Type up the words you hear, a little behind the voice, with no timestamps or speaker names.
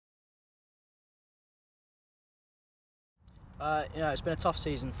It's been a tough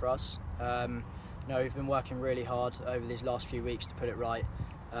season for us. We've been working really hard over these last few weeks to put it right.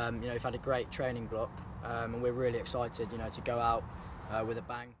 We've had a great training block, and we're really excited, to go out with a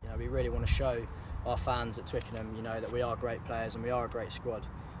bang. We really want to show our fans at Twickenham, that we are great players and we are a great squad.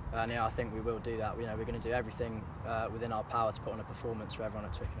 And I think we will do that. We're going to do everything within our power to put on a performance for everyone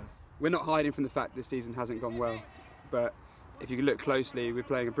at Twickenham. We're not hiding from the fact this season hasn't gone well, but if you look closely, we're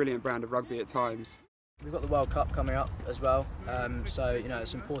playing a brilliant brand of rugby at times. We've got the World Cup coming up as well, so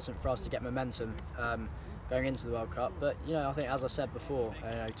it's important for us to get momentum going into the World Cup. But I think, as I said before,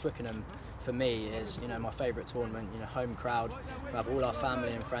 Twickenham for me is my favourite tournament. Home crowd, we have all our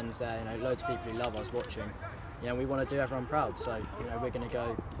family and friends there. Loads of people who love us watching. We want to do everyone proud, so we're going to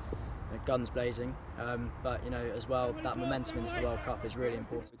go guns blazing. But as well, that momentum into the World Cup is really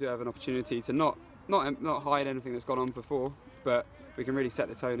important. We do have an opportunity to not hide anything that's gone on before, but we can really set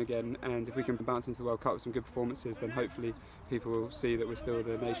the tone again, and if we can bounce into the World Cup with some good performances, then hopefully people will see that we're still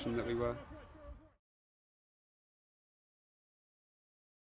the nation that we were.